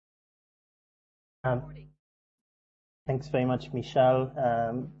Um, Thanks very much, Michelle.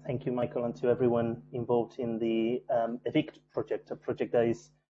 Thank you, Michael, and to everyone involved in the EVICT project, a project that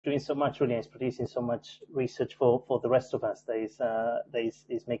is doing so much, really, and is producing so much research for the rest of us that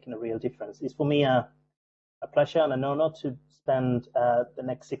is making a real difference. It's for me a pleasure and an honor to spend the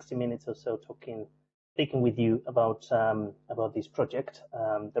next 60 minutes or so speaking with you about this project,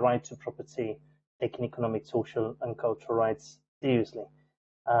 the right to property, taking economic, social, and cultural rights seriously.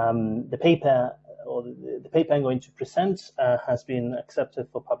 The paper I'm going to present has been accepted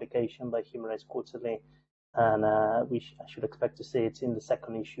for publication by Human Rights Quarterly, and I should expect to see it in the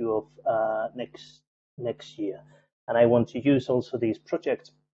second issue of next year. And I want to use also this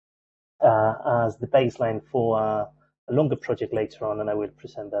project as the baseline for a longer project later on, and I will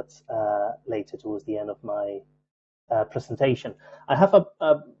present that later towards the end of my presentation. I have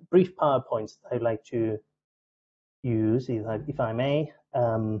a brief PowerPoint that I'd like to use, if I may.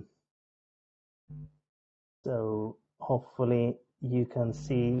 So hopefully you can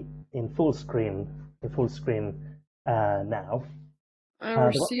see in full screen now.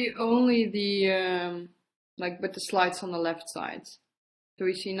 We see only the with the slides on the left side. So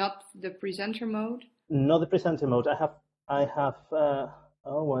we see not the presenter mode. Not the presenter mode. I have.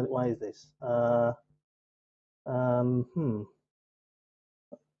 Oh, why is this?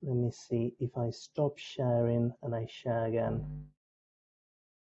 Let me see if I stop sharing and I share again.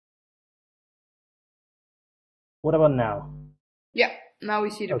 What about now? Yeah, now we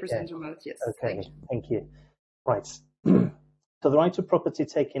see the presenter mode. Yes. Okay, thank you. Right. So the right to property,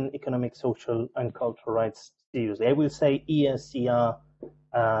 taking economic, social, and cultural rights seriously. I will say ESCR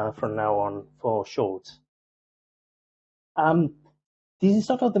from now on for short. This is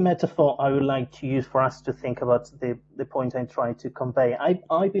sort of the metaphor I would like to use for us to think about the point I'm trying to convey.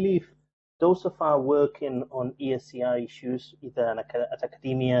 I believe those of us working on ESCR issues, either at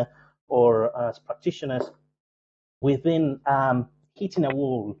academia or as practitioners, we've been hitting a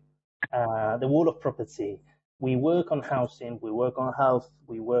wall, the wall of property. We work on housing, we work on health,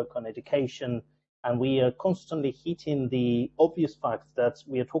 we work on education, and we are constantly hitting the obvious fact that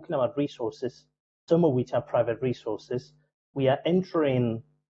we are talking about resources, some of which are private resources. We are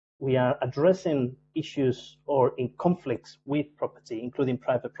addressing issues or in conflicts with property, including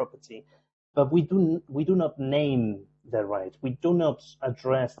private property, but we do not name the right. We do not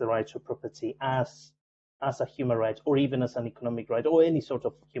address the right to property as a human right, or even as an economic right, or any sort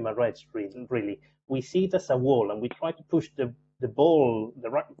of human rights reason, really. We see it as a wall, and we try to push the ball,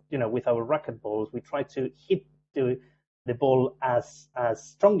 with our racquetballs, we try to hit the ball as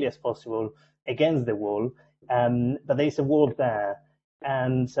strongly as possible against the wall. But there's a wall there,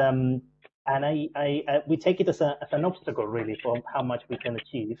 and we take it as an obstacle, really, for how much we can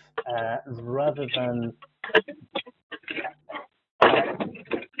achieve, rather than.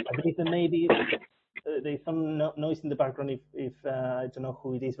 I believe that maybe there's some noise in the background. If I don't know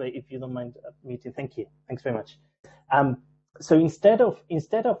who it is, but if you don't mind muting, thank you. Thanks very much. So instead of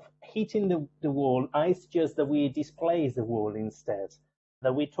hitting the wall, I suggest that we displace the wall instead.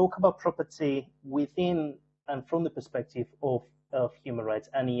 That we talk about property within and from the perspective of human rights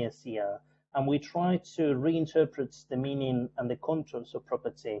and ESCR, and we try to reinterpret the meaning and the contours of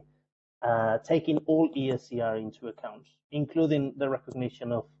property, taking all ESCR into account, including the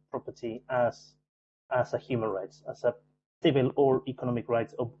recognition of property as a human right, as a civil or economic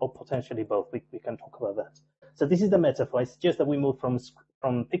right, or potentially both. We can talk about that. So this is the metaphor. I suggest that we move from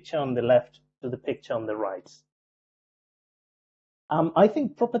picture on the left to the picture on the right. I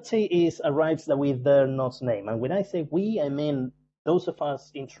think property is a right that we dare not name. And when I say we, I mean those of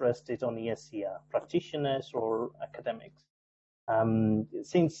us interested on ESCR, practitioners or academics.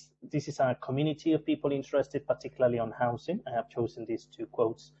 Since this is a community of people interested particularly on housing, I have chosen these two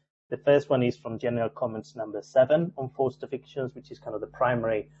quotes. The first one is from General Comments number 7 on forced evictions, which is kind of the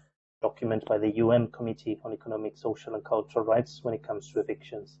primary document by the UN Committee on Economic, Social and Cultural Rights when it comes to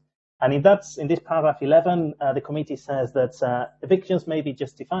evictions. And in this paragraph 11, the committee says that evictions may be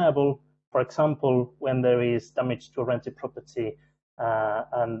justifiable, for example, when there is damage to a rented property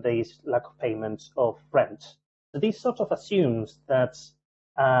and there is lack of payment of rent. So this sort of assumes that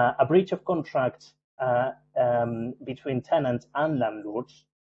a breach of contract between tenant and landlords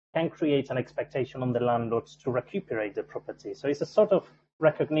can create an expectation on the landlords to recuperate the property. So it's a sort of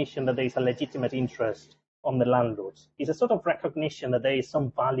recognition that there is a legitimate interest on the landlords. It's a sort of recognition that there is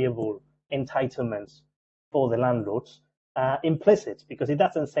some valuable entitlements for the landlords, implicit, because it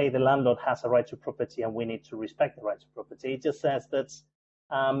doesn't say the landlord has a right to property and we need to respect the right to property. It just says that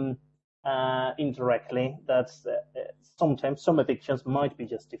indirectly that sometimes some evictions might be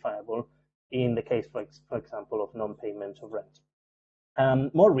justifiable in the case, for example, of non-payment of rent.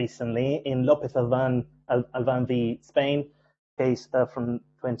 More recently, in López Alban v. Spain, case from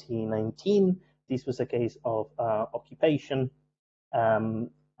 2019, this was a case of occupation.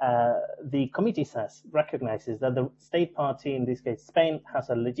 The committee recognizes that the state party, in this case Spain, has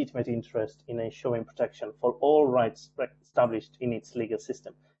a legitimate interest in ensuring protection for all rights established in its legal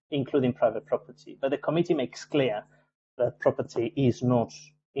system, including private property. But the committee makes clear that property is not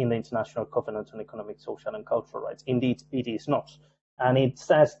in the International Covenant on Economic, Social and Cultural Rights. Indeed, it is not. And it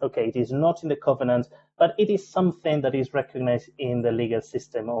says, okay, it is not in the covenant, but it is something that is recognized in the legal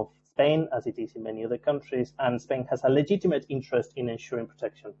system of Spain, as it is in many other countries, and Spain has a legitimate interest in ensuring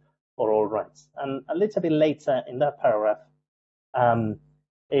protection for all rights. And a little bit later in that paragraph,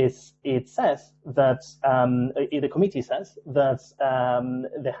 it says that the committee says that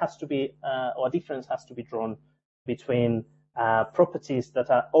there has to be, or a difference has to be drawn between properties that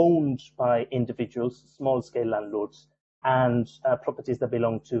are owned by individuals, small-scale landlords, and properties that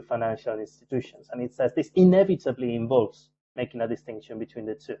belong to financial institutions. And it says this inevitably involves making a distinction between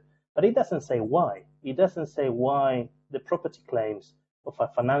the two. But it doesn't say why. It doesn't say why the property claims of a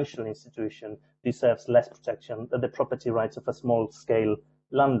financial institution deserves less protection than the property rights of a small-scale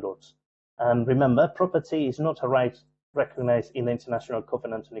landlord. And remember, property is not a right recognized in the International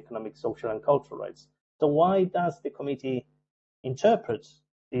Covenant on Economic, Social and Cultural Rights. So why does the committee interpret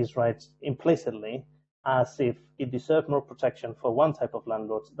these rights implicitly as if it deserved more protection for one type of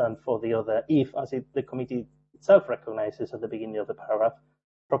landlord than for the other, if, as the committee itself recognizes at the beginning of the paragraph,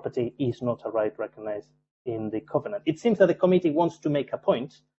 property is not a right recognized in the covenant? It seems that the committee wants to make a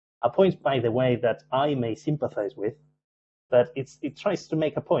point, by the way, that I may sympathize with, but it tries to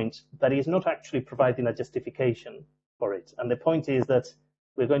make a point that is not actually providing a justification for it. And the point is that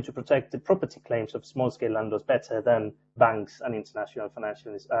we're going to protect the property claims of small-scale landlords better than banks and international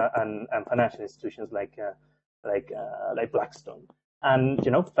financial and financial institutions like Blackstone. And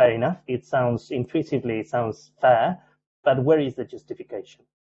fair enough. It sounds intuitively, it sounds fair, but where is the justification?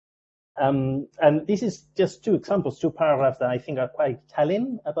 And this is just two examples, two paragraphs that I think are quite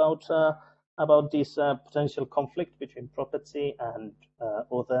telling about this potential conflict between property and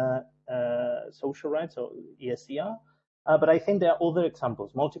other social rights, or ESCR. But I think there are other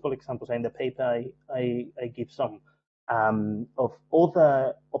examples, multiple examples. In the paper, I give some of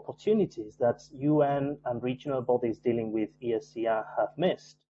other opportunities that UN and regional bodies dealing with ESCR have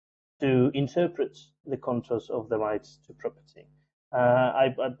missed to interpret the contours of the rights to property.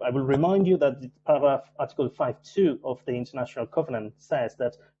 I will remind you that the paragraph Article 5.2 of the International Covenant says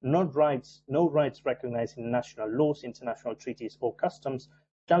that no rights recognized in national laws, international treaties, or customs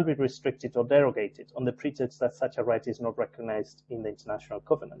shall be restricted or derogated on the pretext that such a right is not recognized in the International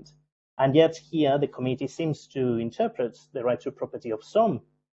Covenant. And yet here the committee seems to interpret the right to property of some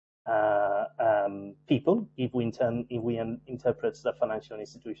people, if we interpret that financial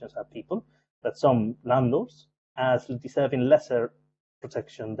institutions are people, that some landlords, as deserving lesser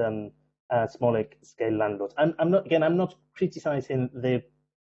protection than smaller scale landlords. I'm not criticizing the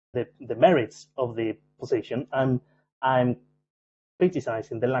merits of the position. I'm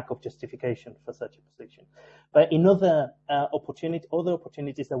criticizing the lack of justification for such a position. But in other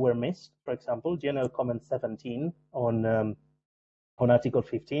opportunities that were missed, for example, General Comment 17 on Article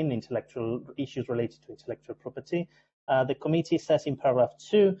 15, intellectual issues related to intellectual property, the committee says in paragraph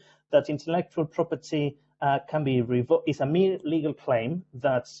 2 that intellectual property can be revoked, is a mere legal claim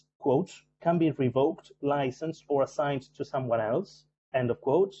that, quote, can be revoked, licensed, or assigned to someone else, end of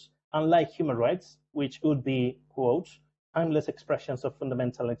quotes, unlike human rights, which would be, quote, timeless expressions of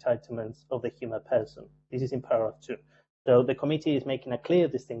fundamental entitlements of the human person. This is in paragraph 2. So the committee is making a clear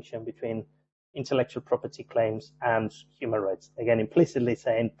distinction between intellectual property claims and human rights. Again, implicitly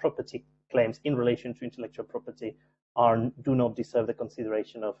saying property claims in relation to intellectual property do not deserve the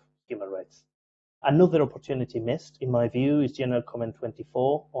consideration of human rights. Another opportunity missed, in my view, is General Comment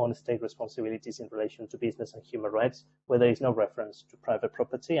 24 on state responsibilities in relation to business and human rights, where there is no reference to private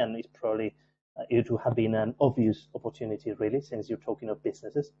property, and it's probably it would have been an obvious opportunity, really, since you're talking of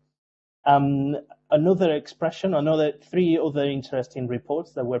businesses. Another three other interesting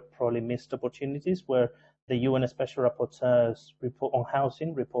reports that were probably missed opportunities were the UN Special Rapporteur's report on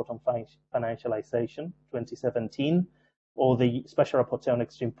housing, report on financialization, 2017, or the Special Rapporteur on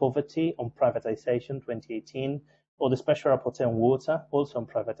extreme poverty on privatization, 2018, or the Special Rapporteur on water, also on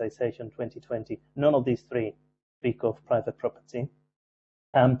privatization, 2020. None of these three speak of private property.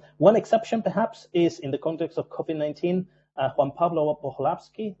 One exception, perhaps, is in the context of COVID-19, Juan Pablo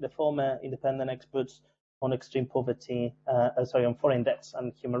Boholavsky, the former independent expert on extreme poverty, on foreign debts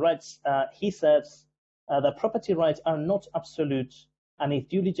and human rights. He says that property rights are not absolute, and if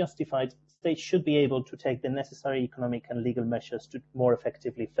duly justified, states should be able to take the necessary economic and legal measures to more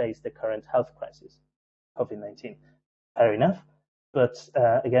effectively face the current health crisis, COVID-19. Fair enough. But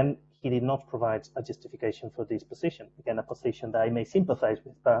again, he did not provide a justification for this position. Again, a position that I may sympathize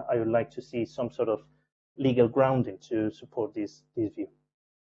with, but I would like to see some sort of legal grounding to support this view.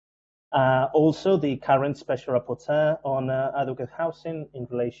 Also, the current special rapporteur on adequate housing in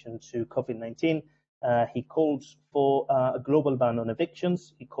relation to COVID-19, he called for a global ban on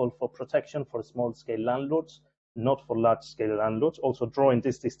evictions. He called for protection for small-scale landlords, not for large-scale landlords, also drawing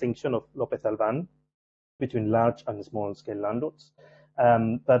this distinction of López Albán between large and small-scale landlords,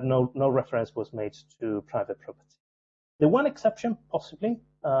 but no reference was made to private property. The one exception, possibly,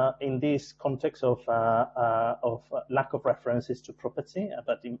 in this context of lack of references to property,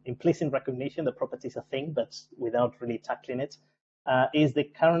 but implicit recognition that property is a thing, but without really tackling it, is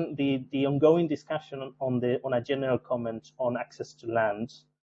the ongoing discussion on a general comment on access to land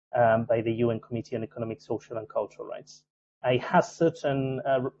by the UN Committee on Economic, Social and Cultural Rights. It has certain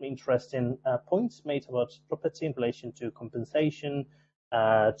interesting points made about property in relation to compensation,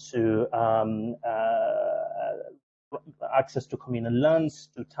 to access to communal lands,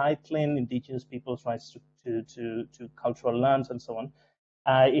 to titling, indigenous people's rights to cultural lands, and so on.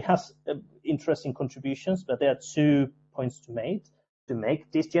 It has interesting contributions, but there are 2 points to make.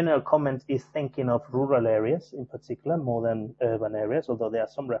 This general comment is thinking of rural areas in particular more than urban areas, although there are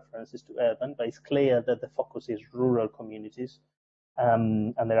some references to urban, but it's clear that the focus is rural communities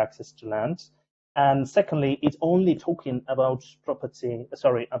and their access to land. And secondly, it's only talking about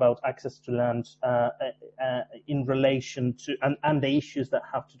about access to land in relation to, and the issues that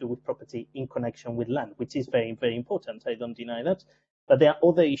have to do with property in connection with land, which is very, very important. I don't deny that. But there are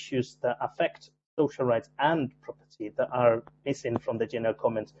other issues that affect social rights and property that are missing from the general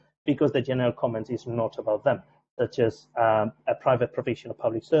comment because the general comment is not about them, such as a private provision of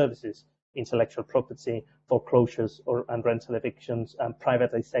public services, intellectual property, foreclosures and rental evictions, and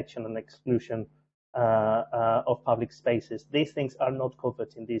privatization and exclusion of public spaces. These things are not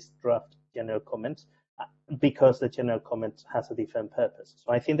covered in this draft general comment because the general comment has a different purpose.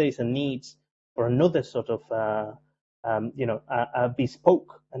 So I think there is a need for another sort of a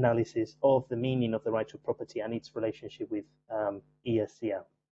bespoke analysis of the meaning of the right to property and its relationship with ESCR.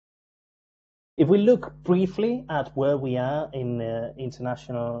 If we look briefly at where we are in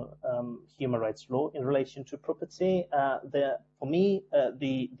international human rights law in relation to property, for me,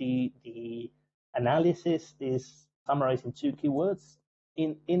 the analysis is summarized in 2 keywords: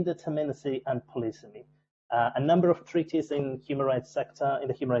 indeterminacy and polysemy. A number of treaties in human rights sector, in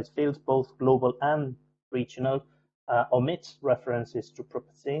the human rights field, both global and regional, omit references to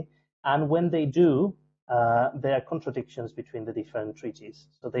property, and when they do, there are contradictions between the different treaties.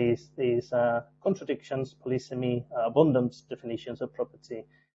 So there's contradictions, polysemy, abundant definitions of property,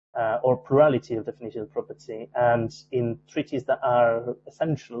 or plurality of definitions of property, and in treaties that are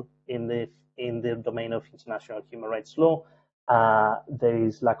essential in the domain of international human rights law, there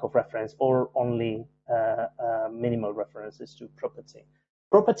is lack of reference or only minimal references to property.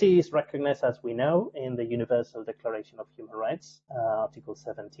 Property is recognized, as we know, in the Universal Declaration of Human Rights, Article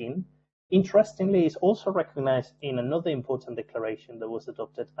 17. Interestingly, it's also recognized in another important declaration that was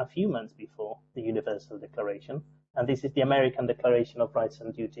adopted a few months before the Universal Declaration, and this is the American Declaration of Rights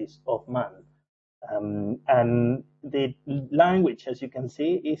and Duties of Man. And the language, as you can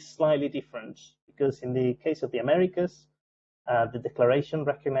see, is slightly different, because in the case of the Americas, the declaration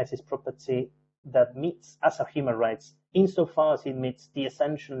recognizes property that meets as a human rights insofar as it meets the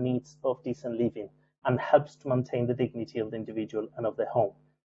essential needs of decent living and helps to maintain the dignity of the individual and of the home.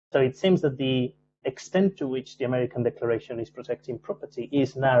 So it seems that the extent to which the American Declaration is protecting property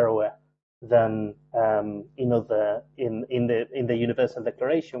is narrower than in the Universal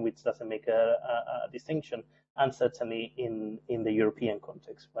Declaration, which doesn't make a distinction, and certainly in the European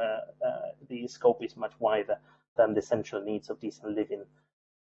context, where the scope is much wider than the essential needs of decent living.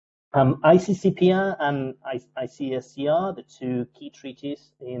 ICCPR and ICSCR, the 2 key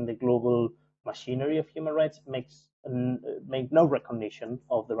treaties in the global machinery of human rights, make no recognition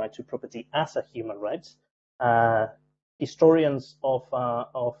of the right to property as a human right. Historians of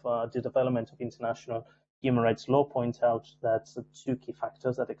the development of international human rights law point out that the 2 key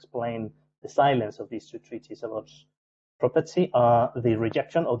factors that explain the silence of these 2 treaties about property are the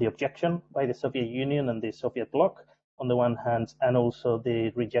rejection or the objection by the Soviet Union and the Soviet bloc on the one hand, and also the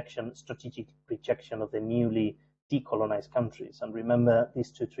strategic rejection of the newly decolonized countries. And remember,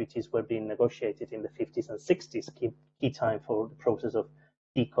 these 2 treaties were being negotiated in the 50s and 60s, key time for the process of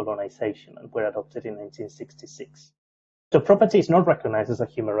decolonization, and were adopted in 1966. So property is not recognized as a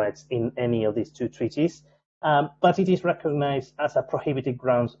human right in any of these 2 treaties. but it is recognized as a prohibited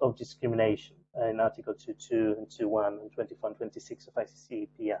grounds of discrimination in Article 2.2 and 2.1 and 24 and 26 of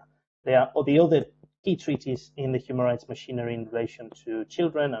ICCPR. There are the other key treaties in the human rights machinery in relation to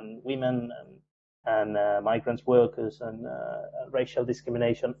children and women and migrant workers and racial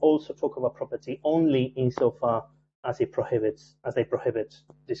discrimination also talk about property only insofar as they prohibit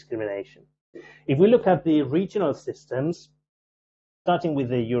discrimination. If we look at the regional systems, starting with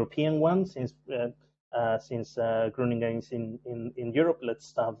the European one, since Groningen is in Europe, let's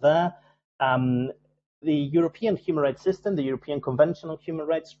start there. The European human rights system, the European Convention on Human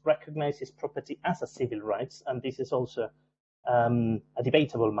Rights, recognizes property as a civil right, and this is also a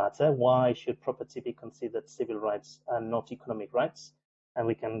debatable matter. Why should property be considered civil rights and not economic rights? And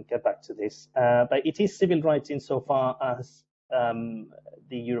we can get back to this. But it is civil rights insofar as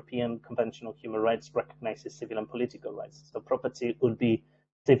the European Convention on Human Rights recognizes civil and political rights. So property would be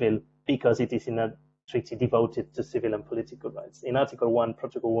civil because it is in a treaty devoted to civil and political rights. In Article 1,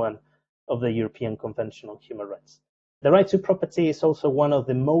 Protocol 1 of the European Convention on Human Rights. The right to property is also one of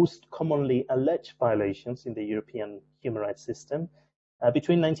the most commonly alleged violations in the European human rights system.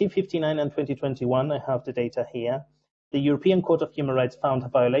 Between 1959 and 2021, I have the data here, the European Court of Human Rights found a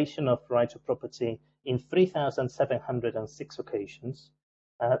violation of right to property in 3,706 occasions,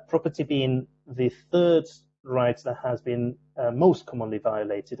 property being the third right that has been most commonly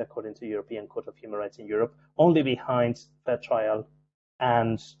violated according to the European Court of Human Rights in Europe, only behind fair trial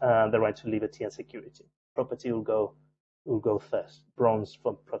and the right to liberty and security. Property will go first, bronze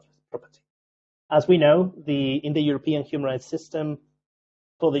for property. As we know, in the European human rights system,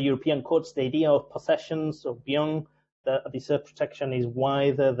 for the European courts, the idea of possessions of beyond the deserved protection is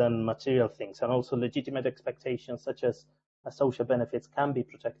wider than material things, and also legitimate expectations such as social benefits can be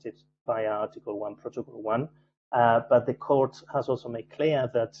protected by Article 1, Protocol 1. But the court has also made clear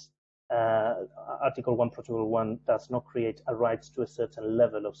that Article 1, Protocol 1 does not create a right to a certain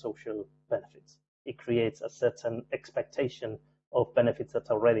level of social benefits. It creates a certain expectation of benefits that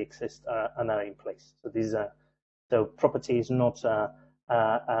already exist and are in place. So property is not a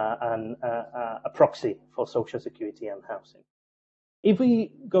proxy for social security and housing. If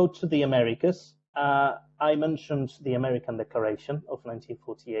we go to the Americas, I mentioned the American Declaration of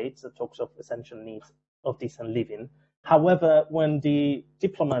 1948 that talks of essential needs of decent living. However, when the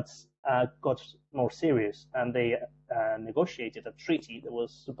diplomats got more serious and they negotiated a treaty that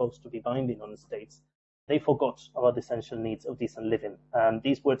was supposed to be binding on the states, they forgot about the essential needs of decent living. And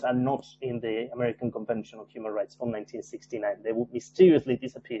these words are not in the American Convention on Human Rights from 1969. They would mysteriously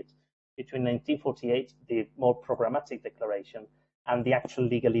disappeared between 1948, the more programmatic declaration, and the actual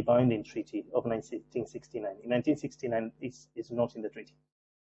legally binding treaty of 1969. In 1969, it's not in the treaty.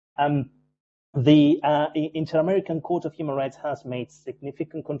 The Inter-American Court of Human Rights has made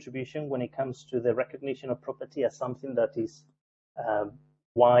significant contribution when it comes to the recognition of property as something that is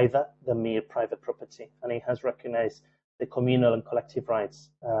wider than mere private property, and it has recognized the communal and collective rights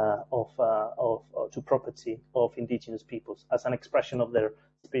to property of indigenous peoples as an expression of their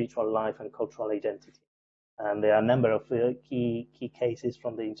spiritual life and cultural identity. And there are a number of key cases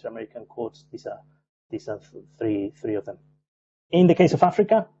from the Inter-American courts. These are three of them. In the case of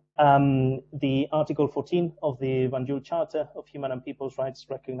Africa, the Article 14 of the Banjul Charter of Human and People's Rights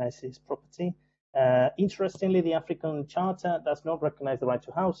recognizes property. Interestingly, the African Charter does not recognize the right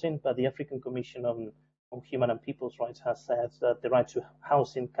to housing, but the African Commission on Human and People's Rights has said that the right to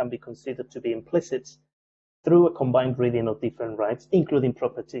housing can be considered to be implicit through a combined reading of different rights, including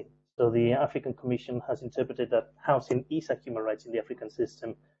property. So the African Commission has interpreted that housing is a human right in the African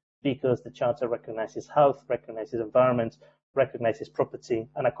system because the Charter recognizes health, recognizes environment, recognizes property,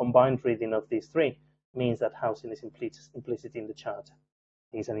 and a combined reading of these three means that housing is implicit in the Charter.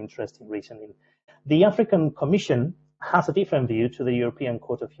 It's an interesting reasoning. The African Commission has a different view to the European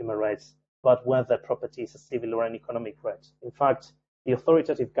Court of Human Rights about whether property is a civil or an economic right. In fact, the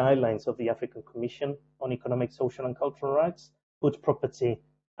authoritative guidelines of the African Commission on Economic, Social, and Cultural Rights put property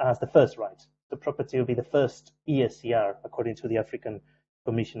as the first right. The property will be the first ESCR, according to the African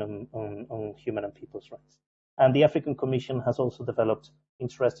Commission on Human and People's Rights. And the African Commission has also developed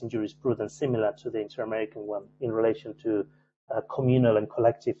interesting jurisprudence similar to the Inter-American one in relation to communal and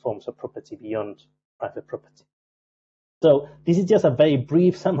collective forms of property beyond private property. So this is just a very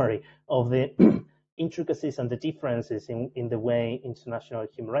brief summary of the intricacies and the differences in the way international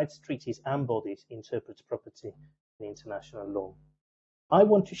human rights treaties and bodies interpret property in international law. I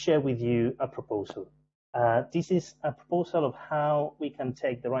want to share with you a proposal. This is a proposal of how we can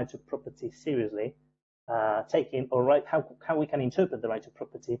take the right to property seriously, how we can interpret the right to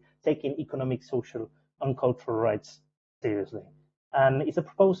property, taking economic, social, and cultural rights seriously. And it's a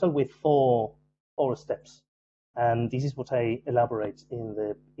proposal with four steps. And this is what I elaborate in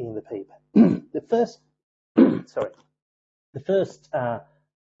the paper. The first, sorry, the first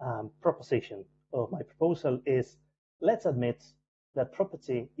proposition of my proposal is, let's admit that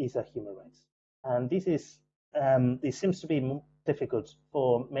property is a human right. And this seems to be difficult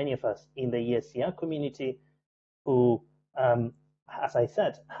for many of us in the ESCR community who, as I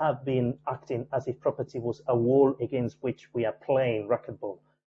said, have been acting as if property was a wall against which we are playing racquetball.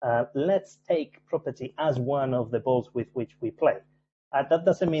 Let's take property as one of the balls with which we play. That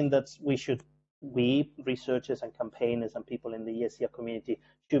doesn't mean that we researchers and campaigners and people in the ESCR community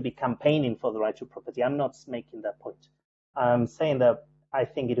should be campaigning for the right to property. I'm not making that point. I'm saying that I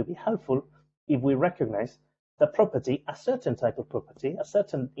think it would be helpful if we recognize that property, a certain type of property, a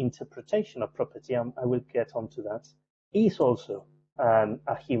certain interpretation of property, I will get onto that, is also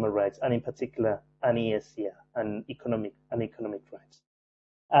a human right, and in particular an ESCR, an economic right.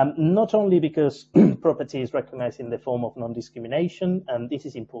 Not only because property is recognized in the form of non-discrimination, and this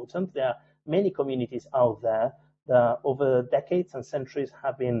is important. There are many communities out there that over decades and centuries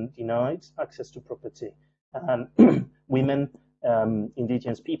have been denied access to property. Women,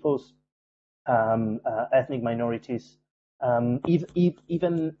 indigenous peoples, ethnic minorities,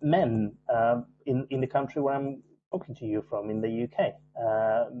 even men in the country where I'm talking to you from, in the UK,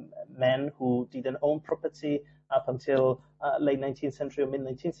 men who didn't own property up until late 19th century or mid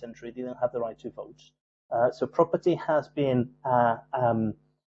 19th century didn't have the right to vote. So property has been,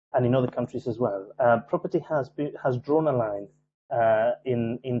 and in other countries as well, property has drawn a line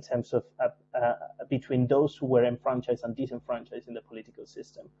in terms of between those who were enfranchised and disenfranchised in the political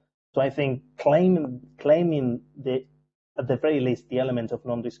system. So I think claiming at the very least the element of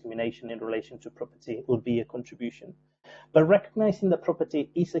non-discrimination in relation to property would be a contribution. But recognizing that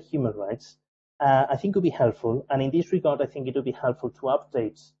property is a human right, I think would be helpful. And in this regard, I think it would be helpful to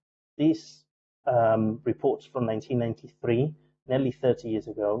update these reports from 1993, nearly 30 years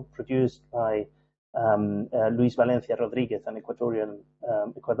ago, produced by Luis Valencia Rodriguez, an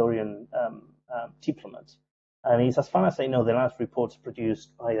Ecuadorian diplomat. And it's, as far as I know, the last reports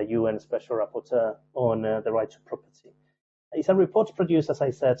produced by the UN Special Rapporteur on the right to property. It's a report produced, as I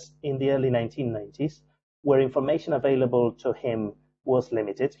said, in the early 1990s, where information available to him was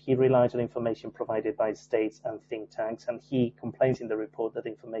limited. He relied on information provided by states and think tanks, and he complains in the report that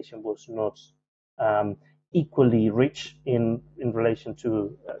information was not equally rich in relation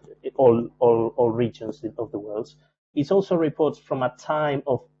to all regions of the world. It also reports from a time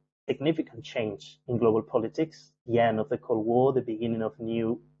of significant change in global politics, the end of the Cold War, the beginning of a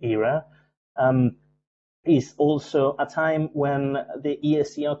new era. Is also a time when the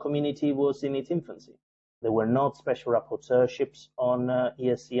ESCR community was in its infancy. There were not special rapporteurships on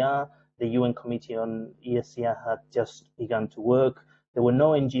ESCR. The UN Committee on ESCR had just begun to work. There were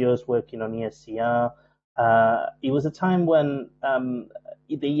no NGOs working on ESCR. It was a time when the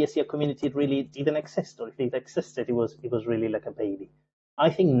ESCR community really didn't exist, or if it existed, it was really like a baby.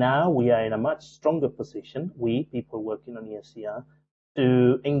 I think now we are in a much stronger position, we, people working on ESCR,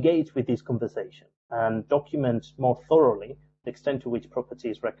 to engage with this conversation and document more thoroughly the extent to which property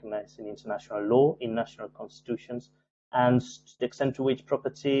is recognized in international law, in national constitutions, and the extent to which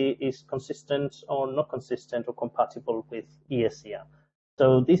property is consistent or not consistent or compatible with ESCR.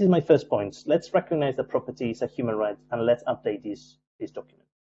 So this is my first point. Let's recognize that property is a human right, and let's update this document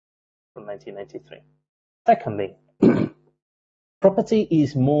from 1993. Secondly, property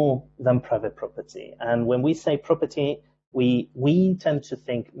is more than private property. And when we say property, we tend to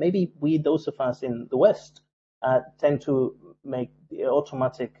think, maybe those of us in the West, tend to make the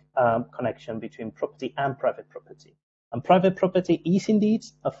automatic connection between property and private property. And private property is indeed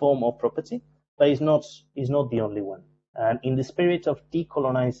a form of property, but is not the only one. And in the spirit of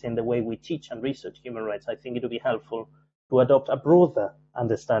decolonizing the way we teach and research human rights, I think it would be helpful to adopt a broader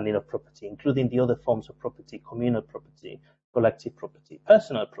understanding of property, including the other forms of property, communal property, collective property,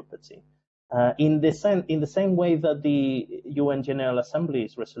 personal property. In the same way that the UN General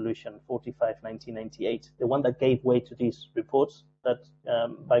Assembly's Resolution 45/1998, the one that gave way to these reports that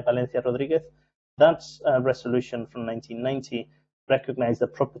by Valencia Rodriguez, that resolution from 1990 recognized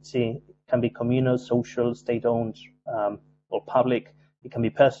that property can be communal, social, state-owned, or public. It can be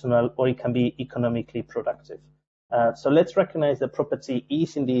personal, or it can be economically productive. So let's recognize that property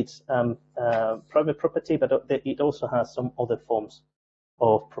is indeed private property, but it also has some other forms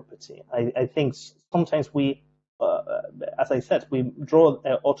of property. I think sometimes we, as I said, we draw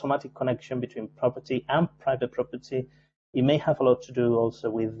an automatic connection between property and private property. It may have a lot to do also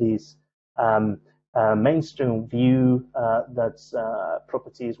with this mainstream view that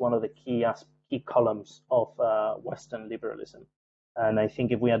property is one of the key columns of Western liberalism. And I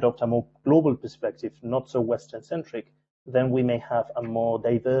think if we adopt a more global perspective, not so Western-centric, then we may have a more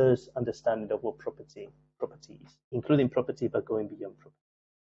diverse understanding of what property is, including property, but going beyond property.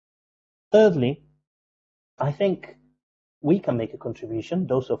 Thirdly, I think we can make a contribution,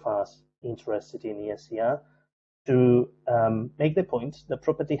 those of us interested in ESCR, to make the point that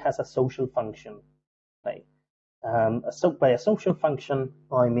property has a social function. Right? By a social function,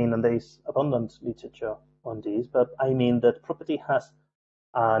 I mean, and there is abundant literature on this, but I mean that property has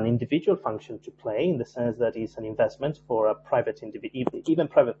an individual function to play in the sense that it's an investment for a private individual, even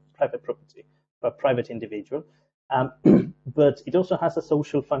private property, for a private individual. But it also has a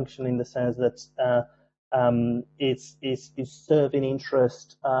social function in the sense that it's serving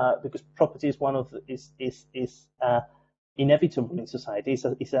interest because property is one of the, is inevitable in society.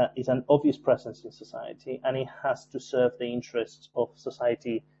 It's an obvious presence in society, and it has to serve the interests of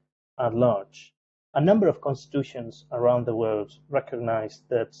society at large. A number of constitutions around the world recognize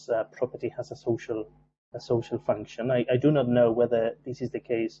that property has a social function. I do not know whether this is the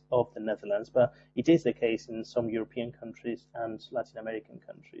case of the Netherlands, but it is the case in some European countries and Latin American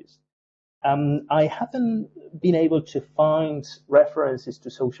countries. I haven't been able to find references to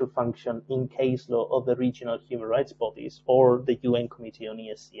social function in case law of the regional human rights bodies or the UN Committee on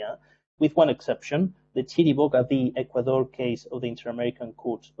ESCR, with one exception, the Chiriboga v. Ecuador case of the Inter-American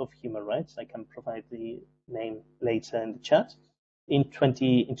Court of Human Rights. I can provide the name later in the chat. In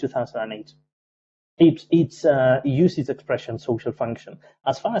 2008, it uses expression social function.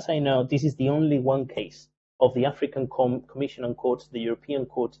 As far as I know, this is the only one case of the African Commission on Courts, the European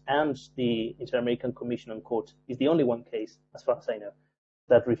Court, and the Inter-American Commission on Court is the only one case, as far as I know,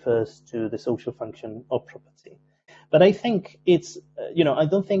 that refers to the social function of property. But I think it's, I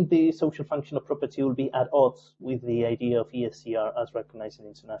don't think the social function of property will be at odds with the idea of ESCR as recognized in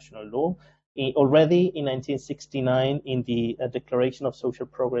international law. Already in 1969, in the Declaration of Social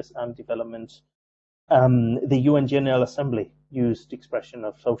Progress and Development, the UN General Assembly used expression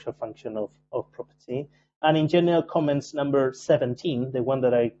of social function of property. And in General Comments number 17, the one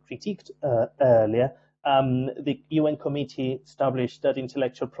that I critiqued earlier, the UN Committee established that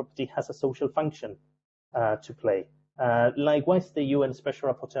intellectual property has a social function to play. Likewise, the UN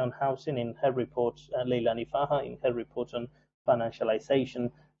Special Rapporteur on Housing in her report, Leila Nifaha, in her report on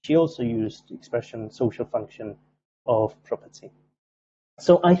financialization, she also used the expression social function of property.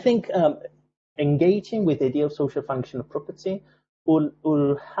 So I think engaging with the idea of social function of property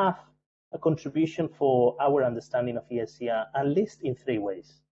will have a contribution for our understanding of ESCR, at least in three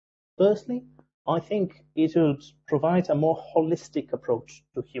ways. Firstly, I think it will provide a more holistic approach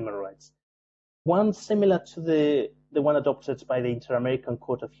to human rights. One similar to the one adopted by the Inter-American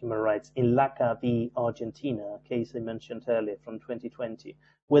Court of Human Rights in LACA v. Argentina, a case I mentioned earlier from 2020,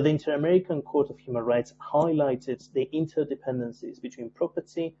 where the Inter-American Court of Human Rights highlighted the interdependencies between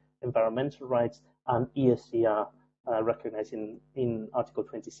property, environmental rights, and ESCR, recognized in Article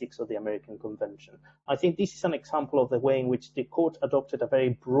 26 of the American Convention. I think this is an example of the way in which the court adopted a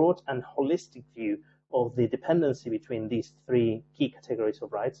very broad and holistic view of the dependency between these three key categories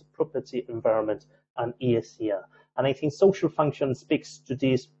of rights: property, environment, and ESCR. And I think social function speaks to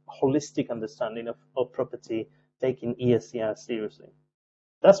this holistic understanding of property, taking ESCR seriously.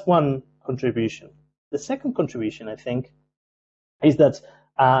 That's one contribution. The second contribution, I think, is that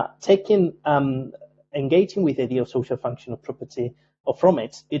engaging with the idea of social function of property, or from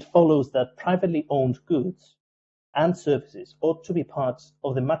it, it follows that privately owned goods and services ought to be part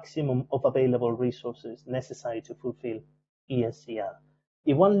of the maximum of available resources necessary to fulfill ESCR.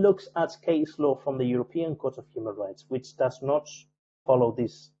 If one looks at case law from the European Court of Human Rights, which does not follow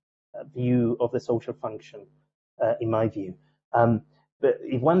this view of the social function, in my view, but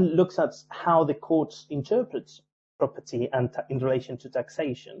if one looks at how the courts interpret property and in relation to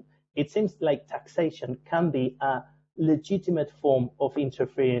taxation, it seems like taxation can be a legitimate form of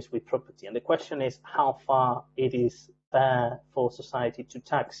interference with property. And the question is how far it is fair for society to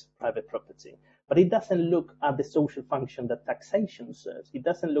tax private property. But it doesn't look at the social function that taxation serves. It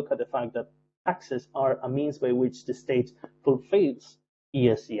doesn't look at the fact that taxes are a means by which the state fulfills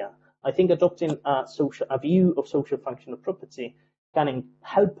ESCR. I think adopting a view of social function of property can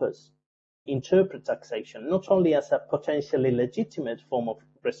help us interpret taxation not only as a potentially legitimate form of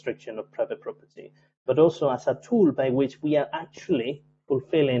restriction of private property, but also as a tool by which we are actually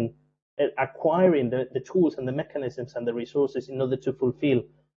acquiring the tools and the mechanisms and the resources in order to fulfill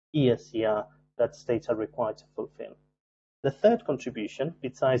ESCR that states are required to fulfill. The third contribution,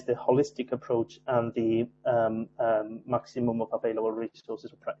 besides the holistic approach and the maximum of available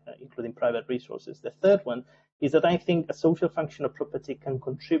resources, including private resources, the third one is that I think a social function of property can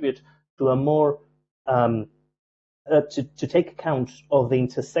contribute to a more to take account of the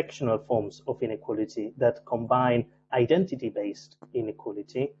intersectional forms of inequality that combine identity-based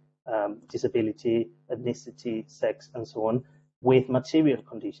inequality, disability, ethnicity, sex, and so on, with material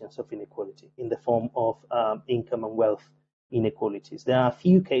conditions of inequality in the form of income and wealth inequalities. There are a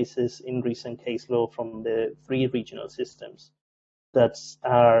few cases in recent case law from the 3 regional systems that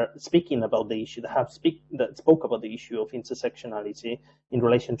are speaking about the issue, that spoke about the issue of intersectionality in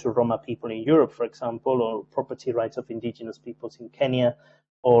relation to Roma people in Europe, for example, or property rights of indigenous peoples in Kenya,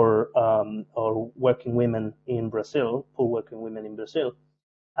 or working women in Brazil, poor working women in Brazil.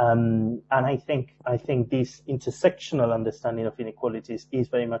 And I think this intersectional understanding of inequalities is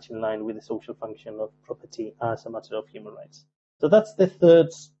very much in line with the social function of property as a matter of human rights. So that's the third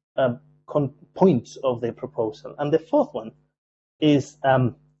point of the proposal. And the fourth one is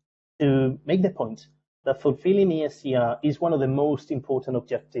to make the point that fulfilling ESCR is one of the most important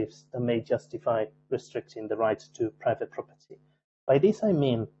objectives that may justify restricting the right to private property. By this I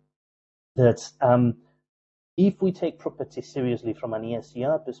mean that if we take property seriously from an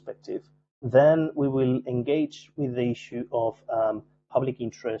ESCR perspective, then we will engage with the issue of public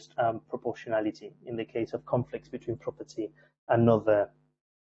interest and proportionality in the case of conflicts between property and other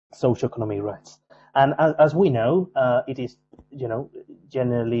socioeconomic rights. And as we know, it is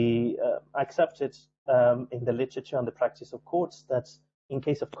generally accepted in the literature and the practice of courts that in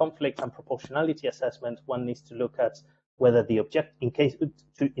case of conflict and proportionality assessment, one needs to look at whether the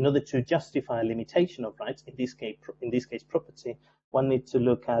in order to justify a limitation of rights, in this case property, one needs to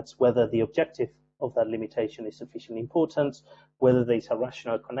look at whether the objective of that limitation is sufficiently important, whether there is a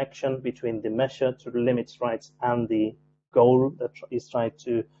rational connection between the measure to limit rights and the goal that is tried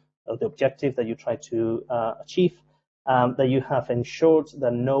to, or the objective that you try to achieve, that you have ensured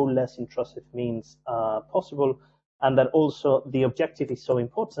that no less intrusive means are possible, and that also the objective is so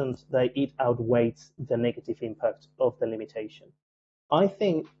important that it outweighs the negative impact of the limitation. I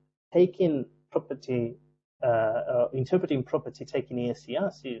think taking property, interpreting property, taking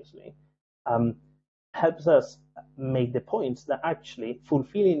ESCR seriously, helps us make the point that actually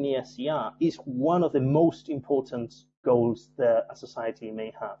fulfilling ESCR is one of the most important goals that a society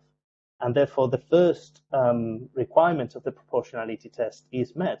may have. And therefore, the first requirement of the proportionality test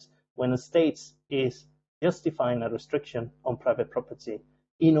is met when a state is justifying a restriction on private property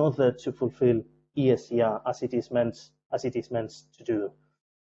in order to fulfill ESCR as it is meant to do.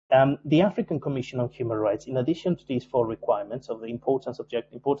 The African Commission on Human Rights, in addition to these 4 requirements of the important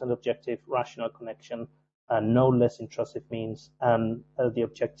objective, rational connection, and no less intrusive means, and the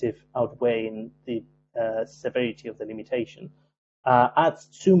objective outweighing the severity of the limitation, adds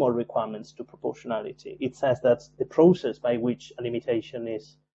 2 more requirements to proportionality. It says that the process by which a limitation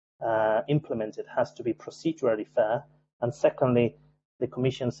is implemented has to be procedurally fair, and secondly, the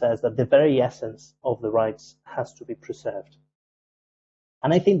Commission says that the very essence of the rights has to be preserved.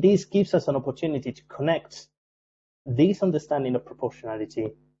 And I think this gives us an opportunity to connect this understanding of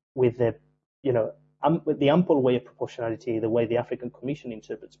proportionality with the, with the ample way of proportionality, the way the African Commission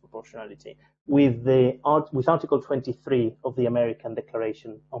interprets proportionality, with Article 23 of the American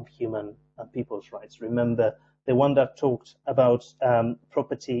Declaration on Human and People's Rights. Remember, the one that talked about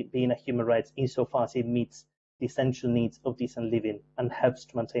property being a human right insofar as it meets the essential needs of decent living and helps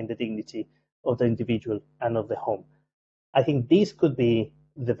to maintain the dignity of the individual and of the home. I think this could be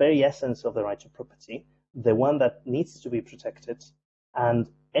the very essence of the right to property, the one that needs to be protected, and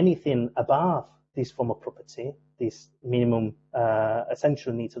anything above this form of property, this minimum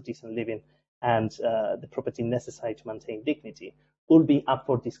essential needs of decent living and the property necessary to maintain dignity, will be up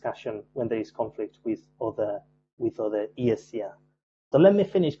for discussion when there is conflict with other ESCR. So let me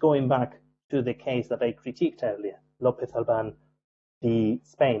finish going back to the case that I critiqued earlier, Lopez Alban v.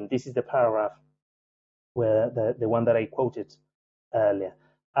 Spain. This is the paragraph where the one that I quoted earlier.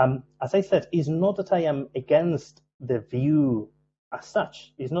 As I said, it's not that I am against the view as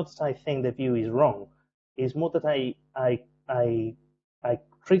such. It's not that I think the view is wrong. It's more that I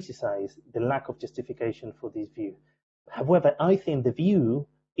criticize the lack of justification for this view. However, I think the view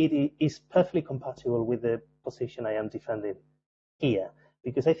it is perfectly compatible with the position I am defending here,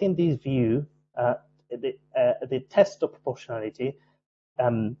 because I think this view, the test of proportionality,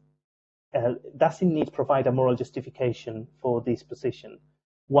 doesn't need to provide a moral justification for this position.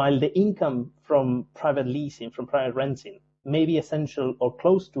 While the income from private leasing, from private renting, may be essential or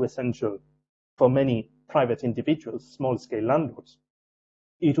close to essential for many private individuals, small-scale landlords,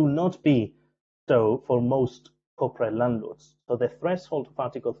 it will not be so for most corporate landlords. So the threshold of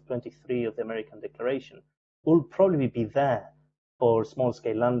Article 23 of the American Declaration will probably be there for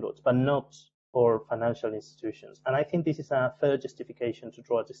small-scale landlords, but not for financial institutions. And I think this is a fair justification to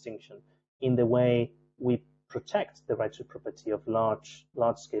draw a distinction in the way we protect the right to property of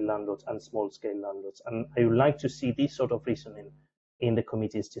large-scale landlords and small-scale landlords. And I would like to see this sort of reasoning in the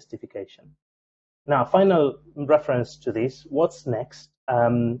committee's justification. Now, final reference to this, what's next?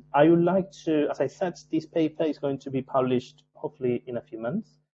 I would like to, as I said, this paper is going to be published hopefully in a few months.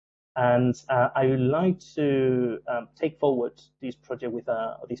 And I would like to take forward this project with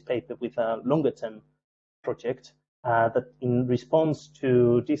this paper with a longer term project that in response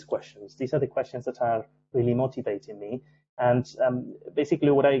to these questions. These are the questions that are really motivating me. And basically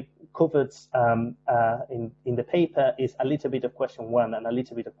what I covered in the paper is a little bit of question 1 and a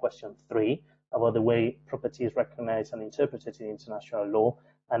little bit of question 3 about the way property is recognized and interpreted in international law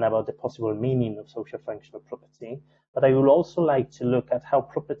and about the possible meaning of social function of property. But I would also like to look at how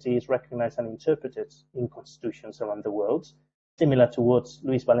property is recognized and interpreted in constitutions around the world, similar to what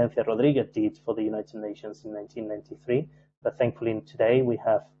Luis Valencia Rodriguez did for the United Nations in 1993. But thankfully today we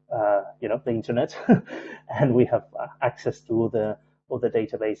have the internet and we have access to all the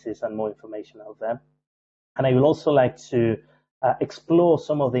databases and more information out there. And I would also like to explore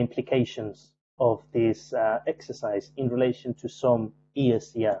some of the implications of this exercise in relation to some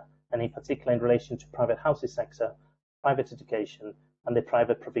ESCR, and in particular in relation to private housing sector, private education, and the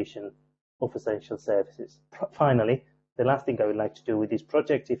private provision of essential services. Finally, the last thing I would like to do with this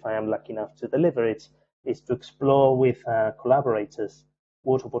project, if I am lucky enough to deliver it, is to explore with collaborators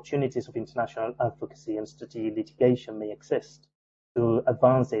what opportunities of international advocacy and strategic litigation may exist to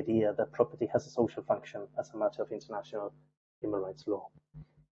advance the idea that property has a social function as a matter of international human rights law.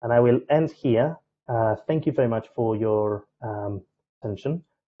 And I will end here. Thank you very much for your attention,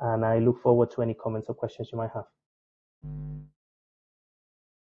 and I look forward to any comments or questions you might have.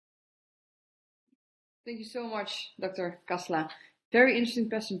 Thank you so much, Dr. Casla. Very interesting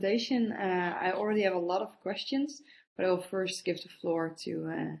presentation. I already have a lot of questions, but I will first give the floor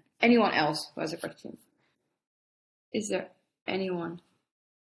to anyone else who has a question. Is there anyone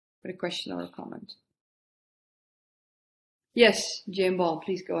with a question or a comment? Yes, Jane Ball,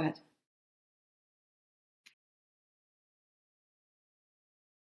 please go ahead.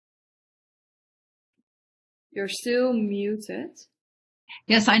 You're still muted.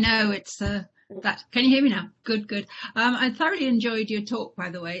 Yes, I know. It's that. Can you hear me now? Good, good. I thoroughly enjoyed your talk, by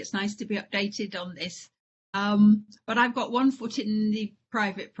the way. It's nice to be updated on this. But I've got one foot in the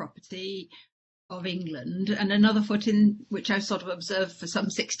private property of England and another foot in which I've sort of observed for some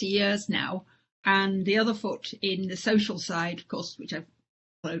 60 years now, and the other foot in the social side, of course, which I've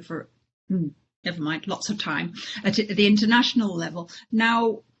followed for, never mind, lots of time, at the international level.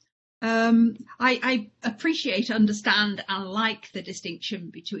 Now, I appreciate, understand, and like the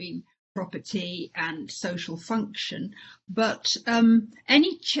distinction between property and social function, but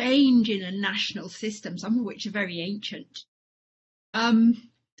any change in a national system, some of which are very ancient,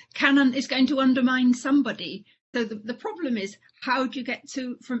 is going to undermine somebody. So the problem is, how do you get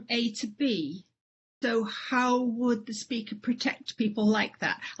from A to B? So how would the speaker protect people like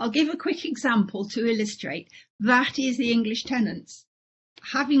that? I'll give a quick example to illustrate. That is the English tenants.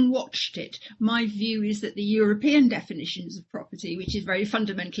 Having watched it, my view is that the European definitions of property, which is very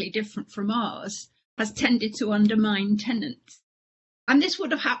fundamentally different from ours, has tended to undermine tenants. And this would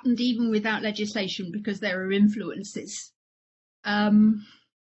have happened even without legislation, because there are influences.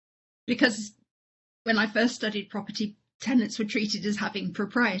 Because when I first studied property, tenants were treated as having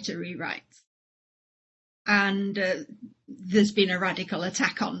proprietary rights. And there's been a radical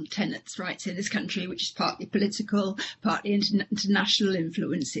attack on tenants' rights in this country, which is partly political, partly international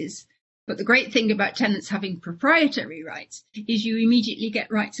influences. But the great thing about tenants having proprietary rights is you immediately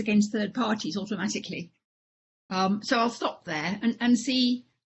get rights against third parties automatically. So I'll stop there and see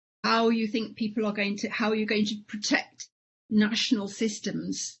how you think how you're going to protect national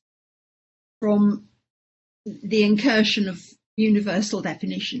systems from the incursion of universal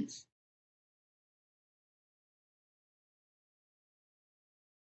definitions.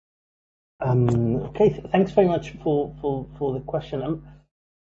 Okay, thanks very much for the question.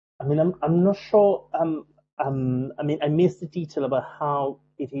 I'm not sure. I missed the detail about how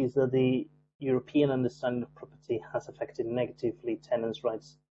it is that the European understanding of property has affected negatively tenants'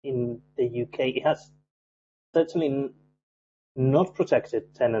 rights in the UK. It has certainly not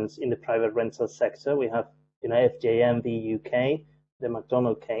protected tenants in the private rental sector. We have, FJM v UK, the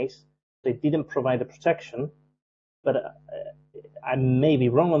McDonald case. They didn't provide a protection, but I may be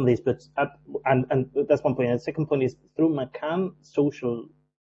wrong on this, but and that's one point. And the second point is, through McCann, social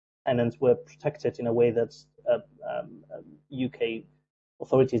tenants were protected in a way that UK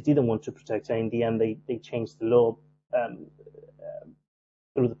authorities didn't want to protect, and in the end they changed the law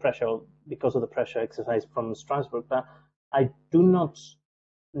through the pressure, because of the pressure exercised from Strasbourg. But I do not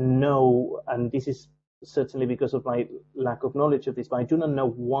know, and this is certainly because of my lack of knowledge of this, but I do not know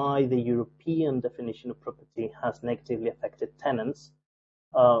why the European definition of property has negatively affected tenants.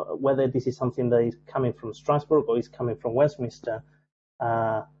 Whether this is something that is coming from Strasbourg or is coming from Westminster,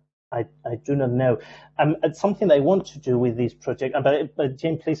 I do not know. It's something that I want to do with this project. But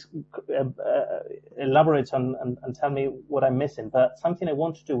Jane, please elaborate on and tell me what I'm missing. But something I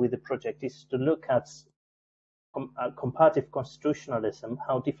want to do with the project is to look at comparative constitutionalism,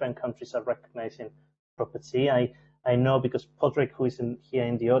 how different countries are recognizing property. I know because Podrick, who is here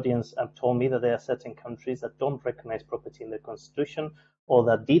in the audience, told me that there are certain countries that don't recognize property in the constitution, or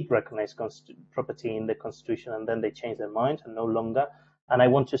that did recognize property in the constitution and then they changed their mind and no longer. And I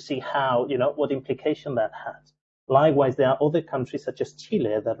want to see how, what implication that has. Likewise, there are other countries such as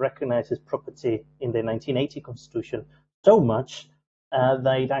Chile that recognizes property in the 1980 constitution so much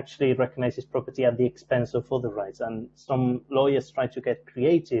that it actually recognizes property at the expense of other rights. And some lawyers try to get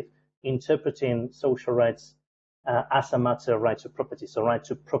creative interpreting social rights as a matter of right to property. So right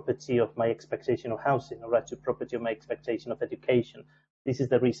to property of my expectation of housing, or right to property of my expectation of education. This is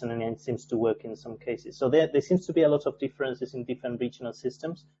the reason, and it seems to work in some cases. So there seems to be a lot of differences in different regional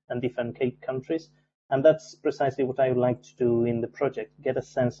systems and different countries. And that's precisely what I would like to do in the project, get a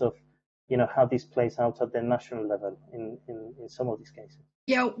sense of how this plays out at the national level in some of these cases.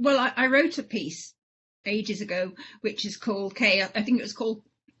 Yeah, well, I wrote a piece ages ago, which is called Chaos. I think it was called,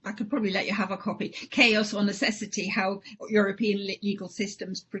 I could probably let you have a copy, Chaos or Necessity, How European Legal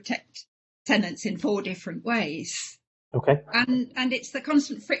Systems Protect Tenants in 4 Different Ways. Okay. And it's the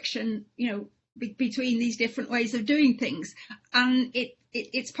constant friction, between these different ways of doing things. And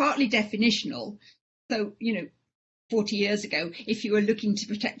it's partly definitional. So, 40 years ago, if you were looking to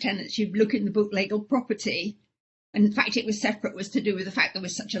protect tenants, you'd look in the book Legal Property. And in fact, it was separate, was to do with the fact there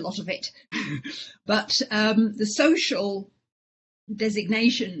was such a lot of it. But the social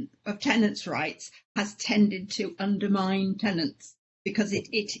designation of tenants' rights has tended to undermine tenants because it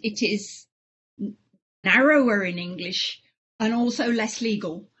is narrower in English and also less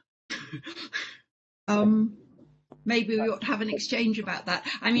legal. Maybe we ought to have an exchange about that.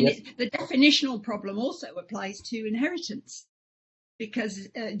 I mean, yes. The definitional problem also applies to inheritance, because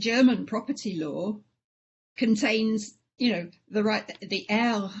German property law contains, the right, the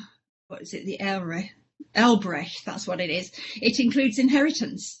Erbrecht, that's what it is. It includes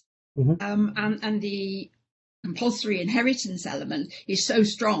inheritance. Mm-hmm. And the compulsory inheritance element is so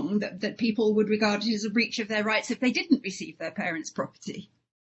strong that people would regard it as a breach of their rights if they didn't receive their parents' property.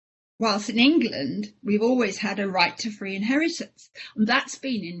 Whilst in England, we've always had a right to free inheritance, and that's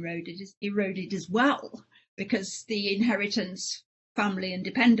been eroded as well, because the Inheritance, Family and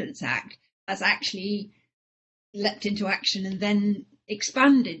Dependents Act has actually leapt into action and then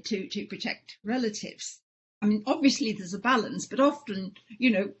expanded to protect relatives. I mean, obviously there's a balance, but often,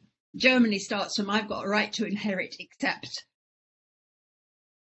 Germany starts from I've got a right to inherit except.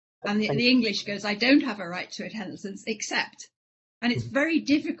 And the English goes, I don't have a right to inheritance except. And it's very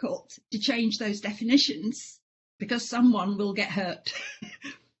difficult to change those definitions because someone will get hurt.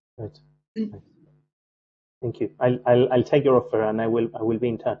 Right. Thank you. I'll take your offer and I will be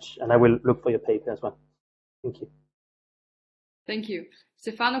in touch, and I will look for your paper as well. Thank you. Thank you.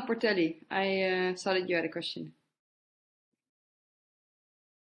 Stefano Portelli, I saw that you had a question.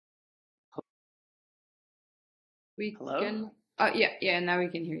 Hello? Yeah, now we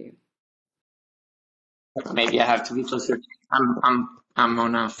can hear you. Maybe I have to be closer. I'm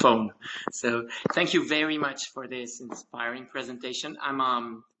on a phone. So thank you very much for this inspiring presentation. I'm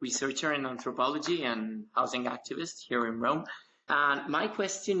a researcher in anthropology and housing activist here in Rome. And my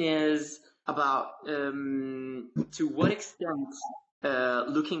question is about to what extent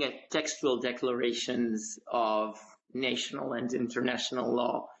looking at textual declarations of national and international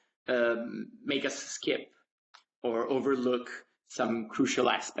law make us skip or overlook some crucial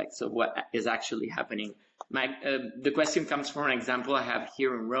aspects of what is actually happening. The question comes from an example I have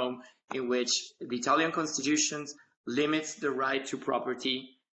here in Rome, in which the Italian constitution limits the right to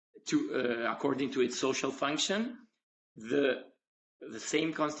property to according to its social function. The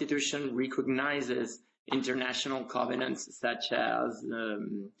same constitution recognizes international covenants such as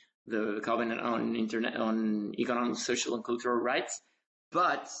the Covenant on Economic, Social and Cultural Rights,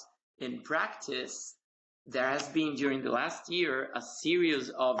 but in practice, there has been during the last year a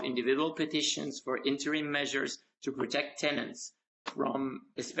series of individual petitions for interim measures to protect tenants from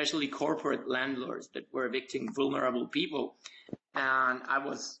especially corporate landlords that were evicting vulnerable people. And I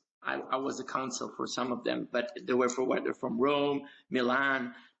was a counsel for some of them, but they were from Rome,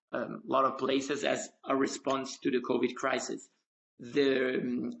 Milan, a lot of places as a response to the COVID crisis.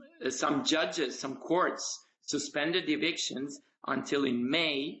 Some judges, some courts suspended the evictions until in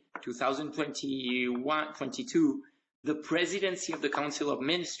May 2021-22, the presidency of the Council of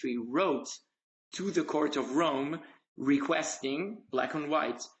Ministry wrote to the Court of Rome requesting, black and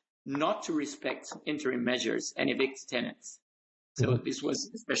white, not to respect interim measures and evict tenants. So this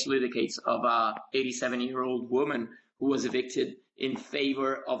was especially the case of a 87-year-old woman who was evicted in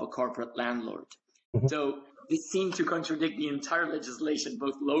favor of a corporate landlord. So this seemed to contradict the entire legislation,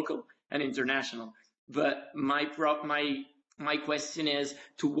 both local and international. But my question is,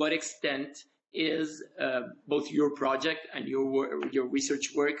 to what extent is both your project and your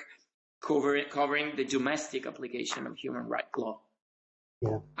research work covering the domestic application of human rights law?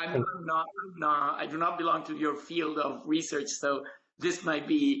 Yeah, I do not belong to your field of research, so this might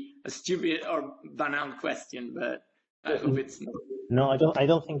be a stupid or banal question, but I hope it's not. No, I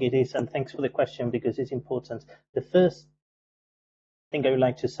don't think it is, and thanks for the question because it's important. The first thing I would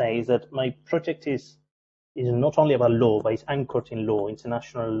like to say is that my project is not only about law, but it's anchored in law,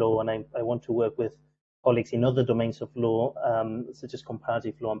 international law, and I want to work with colleagues in other domains of law, such as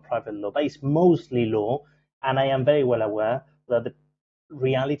comparative law and private law, but it's mostly law, and I am very well aware that the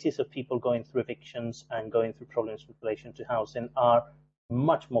realities of people going through evictions and going through problems with relation to housing are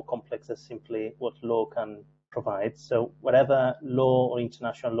much more complex than simply what law can provide. So whatever law or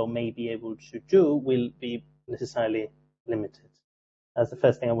international law may be able to do will be necessarily limited. That's the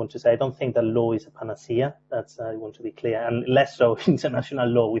first thing I want to say. I don't think that law is a panacea. That's I want to be clear, and less so international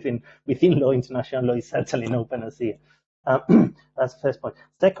law. Within law, international law is certainly no panacea. That's the first point.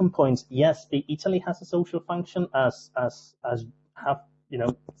 Second point, yes, Italy has a social function, as have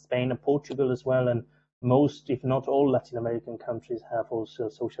Spain and Portugal as well, and most, if not all, Latin American countries have also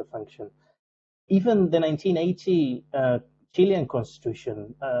a social function. Even the 1980 Chilean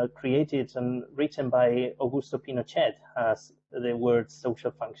constitution, created and written by Augusto Pinochet, has the word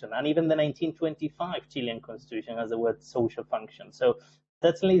social function, and even the 1925 Chilean constitution has the word social function. So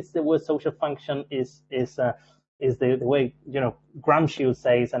certainly, the word social function is the way Gramsci would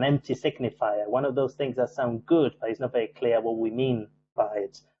say is an empty signifier, one of those things that sound good, but it's not very clear what we mean by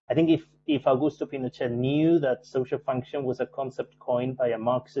it. I think if Augusto Pinochet knew that social function was a concept coined by a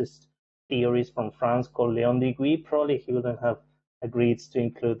Marxist theorist from France called Léon Deguy, probably he wouldn't have agreed to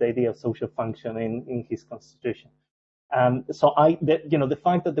include the idea of social function in his constitution. So the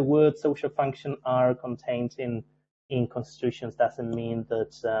fact that the word social function are contained in constitutions doesn't mean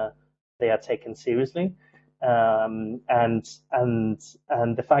that they are taken seriously. And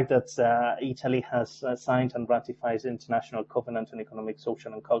the fact that Italy has signed and ratified the International Covenant on Economic,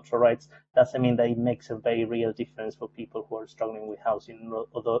 Social and Cultural Rights doesn't mean that it makes a very real difference for people who are struggling with housing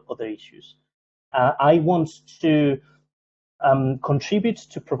or other issues. I want to contribute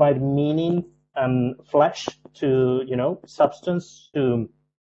to provide meaning and flesh to substance to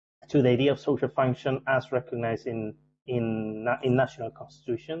the idea of social function as recognized in national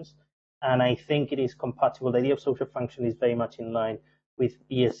constitutions. And I think it is compatible. The idea of social function is very much in line with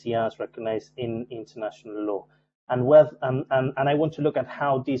ESCRs recognized in international law. And I want to look at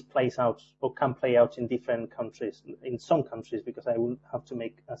how this plays out or can play out in different countries, in some countries, because I will have to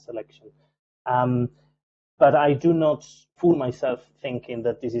make a selection. But I do not fool myself thinking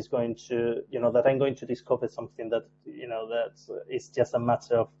that this is going to, that I'm going to discover something that, that it's just a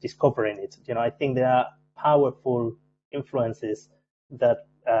matter of discovering it. I think there are powerful influences that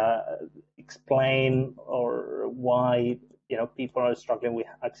explain or why people are struggling with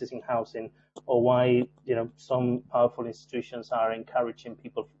accessing housing, or why some powerful institutions are encouraging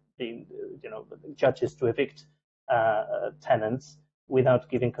people, being judges, to evict tenants without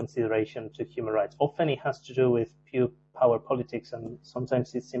giving consideration to human rights. Often it has to do with pure power politics, and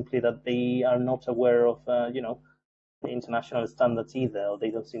sometimes it's simply that they are not aware of the international standards either, or they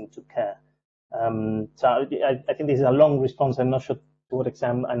don't seem to care. So I think this is a long response. I'm not sure to what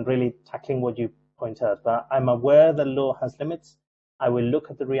extent I'm really tackling what you point out, but I'm aware that law has limits. I will look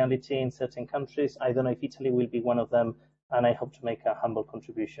at the reality in certain countries. I don't know if Italy will be one of them, and I hope to make a humble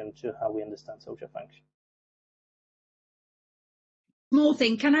contribution to how we understand social function. Small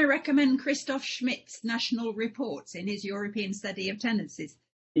thing, can I recommend Christoph Schmidt's national reports in his European study of tenancies?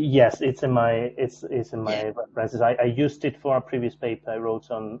 Yes, it's in my references. I used it for a previous paper I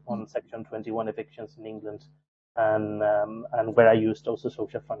wrote on Section 21 evictions in England, and where I used also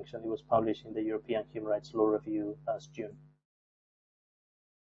social function. It was published in the European Human Rights Law Review last June.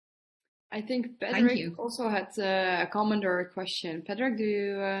 I think Patrick also had a comment or a question. Patrick, do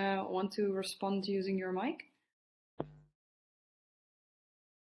you want to respond using your mic?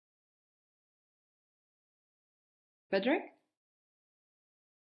 Patrick?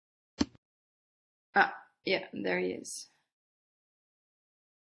 Ah, yeah, there he is.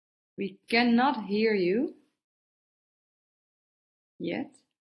 We cannot hear you yet.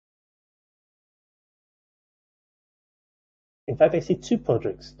 In fact, I see two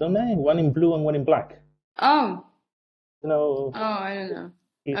projects, don't I? One in blue and one in black. Oh, You know, I don't know.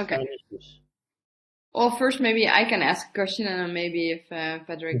 these Okay. kind of issues. Well, first maybe I can ask a question, and then maybe if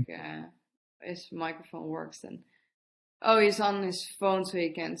Patrick, his microphone works, then. Oh, he's on his phone, so he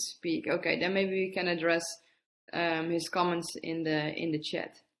can't speak. Okay, then maybe we can address his comments in the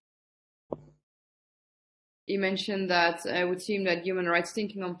chat. He mentioned that it would seem that human rights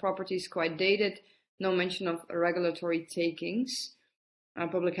thinking on property is quite dated. No mention of regulatory takings.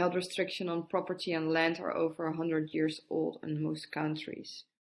 Public health restriction on property and land are over 100 years old in most countries.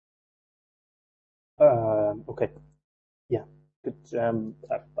 Okay. Yeah. Good.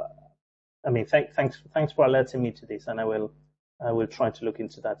 I mean, thanks for alerting me to this, and I will try to look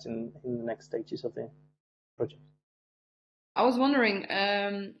into that in the next stages of the project. I was wondering,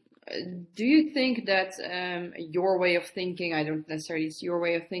 do you think that your way of thinking, I don't necessarily it's your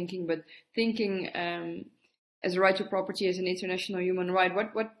way of thinking, but thinking as a right to property as an international human right,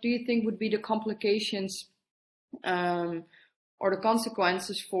 what do you think would be the complications or the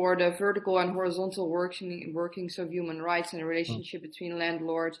consequences for the vertical and horizontal workings of human rights and the relationship between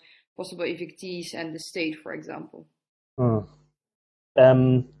landlords, possible evictees, and the state, for example?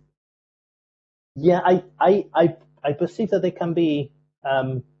 Yeah, I perceive that there can be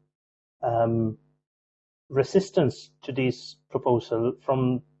resistance to this proposal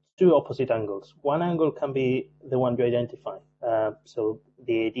from two opposite angles. One angle can be the one you identify. So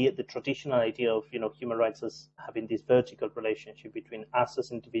the traditional idea of human rights as having this vertical relationship between us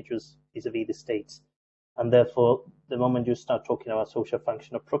as individuals vis-a-vis the states, and therefore the moment you start talking about social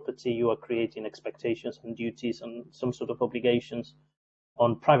function of property, you are creating expectations and duties and some sort of obligations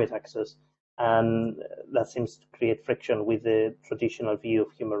on private access, and that seems to create friction with the traditional view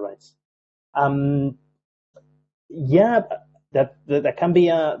of human rights. Yeah, that can be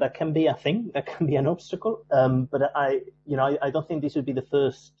a thing, that can be an obstacle. But I don't think this would be the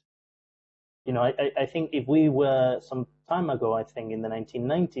first. I think if we were some time ago, I think in the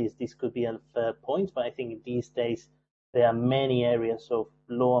 1990s, this could be a fair point. But I think these days there are many areas of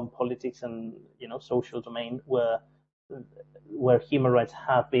law and politics and social domain where human rights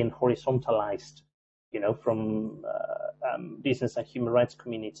have been horizontalized. From business and human rights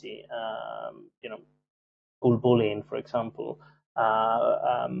community. School bullying, for example,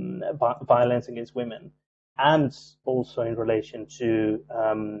 violence against women, and also in relation to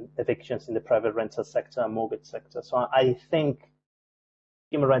evictions in the private rental sector and mortgage sector. So I think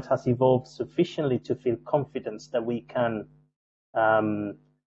human rights has evolved sufficiently to feel confidence that we can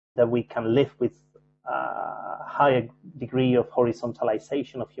live with a higher degree of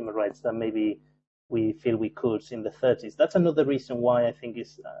horizontalization of human rights than maybe we feel we could in the 30s. That's another reason why I think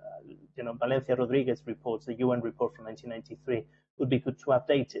is, Valencia Rodriguez reports, the UN report from 1993, would be good to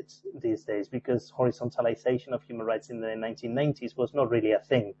update it these days, because horizontalization of human rights in the 1990s was not really a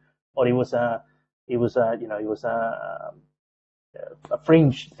thing, or it was a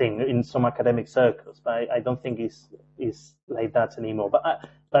fringe thing in some academic circles. But I don't think is like that anymore.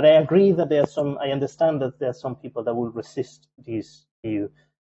 But I agree that I understand that there are some people that will resist this view.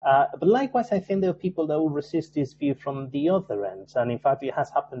 But likewise, I think there are people that will resist this view from the other end. And in fact, it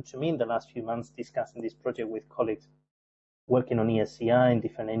has happened to me in the last few months discussing this project with colleagues working on ESCR in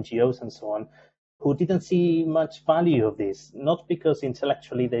different NGOs and so on, who didn't see much value of this, not because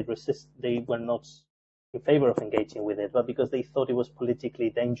intellectually they were not in favor of engaging with it, but because they thought it was politically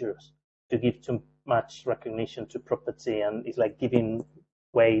dangerous to give too much recognition to property, and it's like giving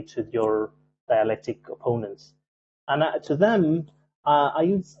way to your dialectic opponents. And to them, I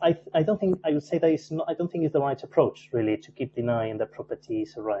don't think it's the right approach really to keep denying that property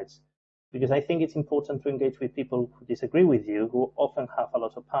is a right, because I think it's important to engage with people who disagree with you, who often have a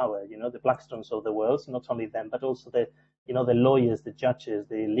lot of power. The Blackstones of the world, not only them, but also the lawyers, the judges,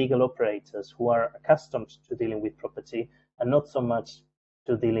 the legal operators who are accustomed to dealing with property and not so much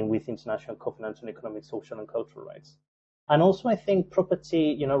to dealing with international covenants on economic, social, and cultural rights. And also, I think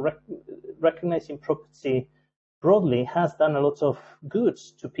property, recognizing property broadly has done a lot of good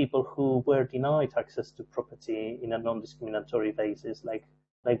to people who were denied access to property in a non-discriminatory basis, like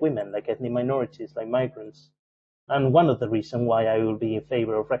women, like ethnic minorities, like migrants. And one of the reasons why I will be in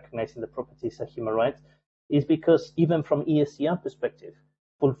favor of recognizing the property as a human right is because even from ESCR perspective,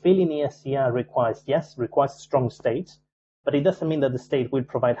 fulfilling ESCR requires a strong state, but it doesn't mean that the state will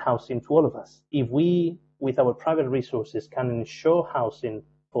provide housing to all of us. If we, with our private resources, can ensure housing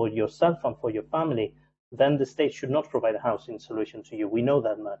for yourself and for your family, then the state should not provide a housing solution to you. We know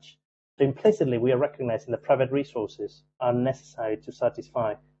that much. So implicitly, we are recognizing that private resources are necessary to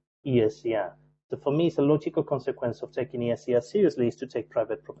satisfy ESCR. So for me, it's a logical consequence of taking ESCR seriously is to take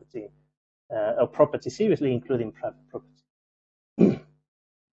private property, or property seriously, including private property.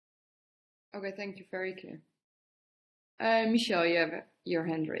 Okay, thank you. Very clear. Michelle, you have your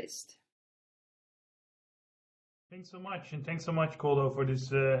hand raised. Thanks so much, and thanks so much, Koldo, for this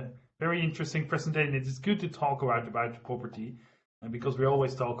very interesting presentation. It is good to talk about property, and because we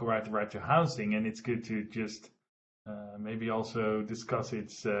always talk about the right to housing, and it's good to just maybe also discuss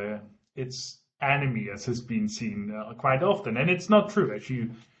its enemy, as has been seen quite often. And it's not true, as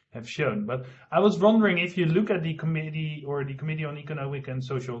you have shown. But I was wondering, if you look at the committee on economic and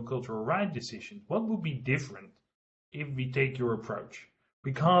social and cultural rights decision, what would be different if we take your approach?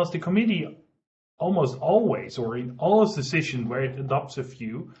 Because the committee almost always, or in all its decisions where it adopts a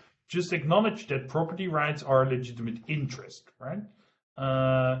view, just acknowledge that property rights are a legitimate interest, right?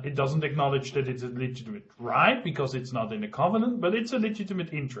 It doesn't acknowledge that it's a legitimate right because it's not in the covenant, but it's a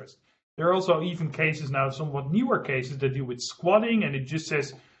legitimate interest. There are also even cases now, somewhat newer cases, that deal with squatting, and it just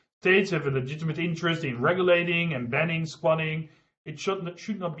says states have a legitimate interest in regulating and banning squatting. It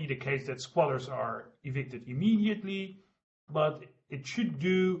should not be the case that squatters are evicted immediately, but it should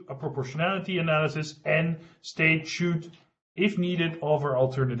do a proportionality analysis, and state should, if needed, offer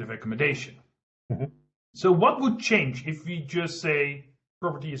alternative accommodation. Mm-hmm. So what would change if we just say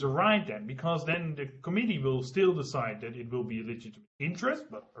property is a right then? Because then the committee will still decide that it will be a legitimate interest,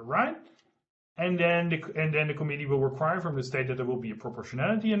 but a right. And then the committee will require from the state that there will be a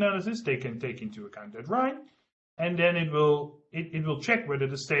proportionality analysis. They can take into account that right. And then it will check whether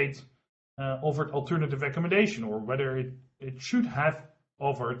the state offered alternative accommodation, or whether it should have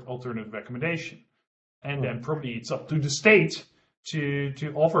offered alternative accommodation. And then probably it's up to the state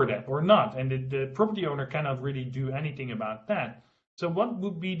to offer that or not. And the property owner cannot really do anything about that. So what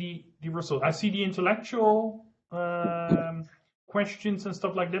would be the result? I see the intellectual questions and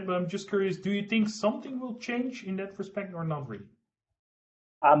stuff like that, but I'm just curious, do you think something will change in that respect or not really?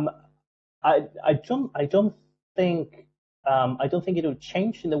 I don't think it will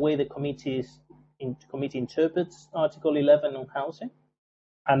change in the way the committee interprets Article 11 on housing.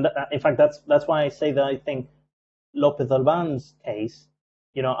 And in fact, that's why I say that I think Lopez Alban's case,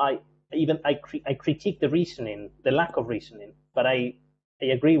 I critique the reasoning, the lack of reasoning, but I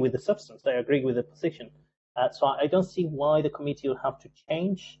agree with the substance. I agree with the position. So I don't see why the committee will have to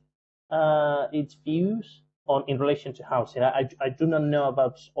change its views in relation to housing. I do not know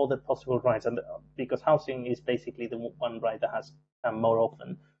about other possible rights, and because housing is basically the one right that has come more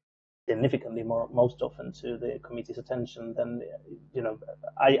often, significantly most often, to the committee's attention. Then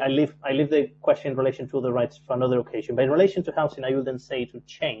I leave the question in relation to other rights for another occasion. But in relation to housing, I will then say it will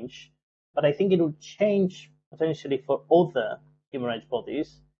change, but I think it will change potentially for other human rights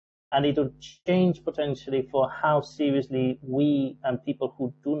bodies, and it will change potentially for how seriously we and people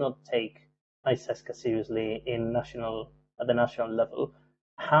who do not take ESCR seriously at the national level,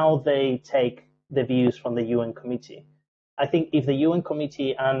 how they take the views from the UN committee. I think if the UN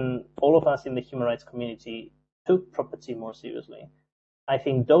committee and all of us in the human rights community took property more seriously, I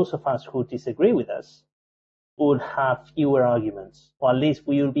think those of us who disagree with us would have fewer arguments, or at least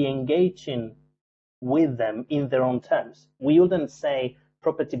we will be engaging with them in their own terms. We wouldn't say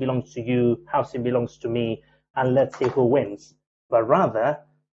property belongs to you, housing belongs to me, and let's see who wins. But rather,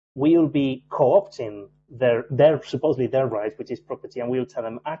 we will be co-opting their supposedly their right, which is property, and we will tell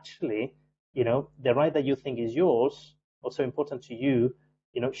them, actually, the right that you think is yours, also important to you,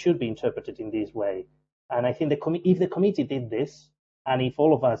 should be interpreted in this way. And I think if the committee did this, and if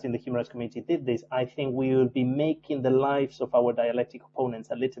all of us in the human rights community did this, I think we will be making the lives of our dialectic opponents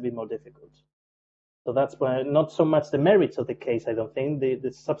a little bit more difficult. So that's why, not so much the merits of the case, I don't think,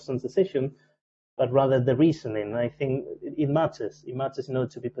 the substance decision, but rather the reasoning. I think it matters. It matters in order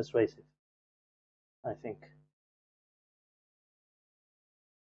to be persuasive, I think.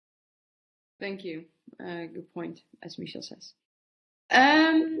 Thank you. Good point, as Michel says.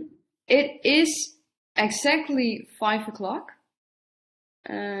 It is exactly 5 o'clock.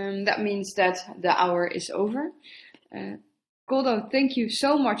 That means that the hour is over. Koldo, thank you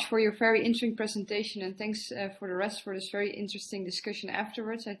so much for your very interesting presentation, and thanks for the rest for this very interesting discussion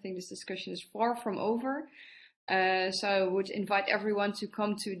afterwards. I think this discussion is far from over. So I would invite everyone to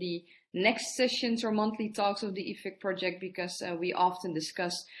come to the next sessions or monthly talks of the EVICT project, because we often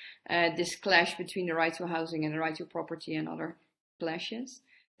discuss this clash between the right to housing and the right to property and other clashes.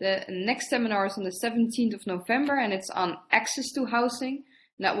 The next seminar is on the 17th of November, and it's on access to housing.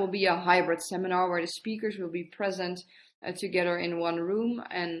 And that will be a hybrid seminar where the speakers will be present together in one room,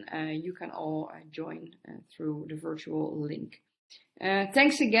 and you can all join through the virtual link.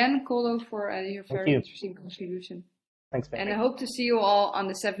 Thanks again, Koldo, for your very interesting contribution. Thanks, Ben. And I hope to see you all on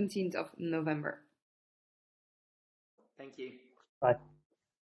the 17th of November. Thank you. Bye.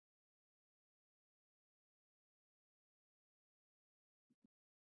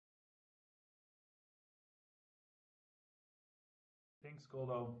 Thanks,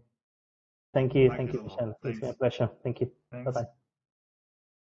 Koldo. Thank you. Like Thank it you, a lot. Michelle. It's been a Thanks. pleasure. Thank you. Thanks. Bye-bye.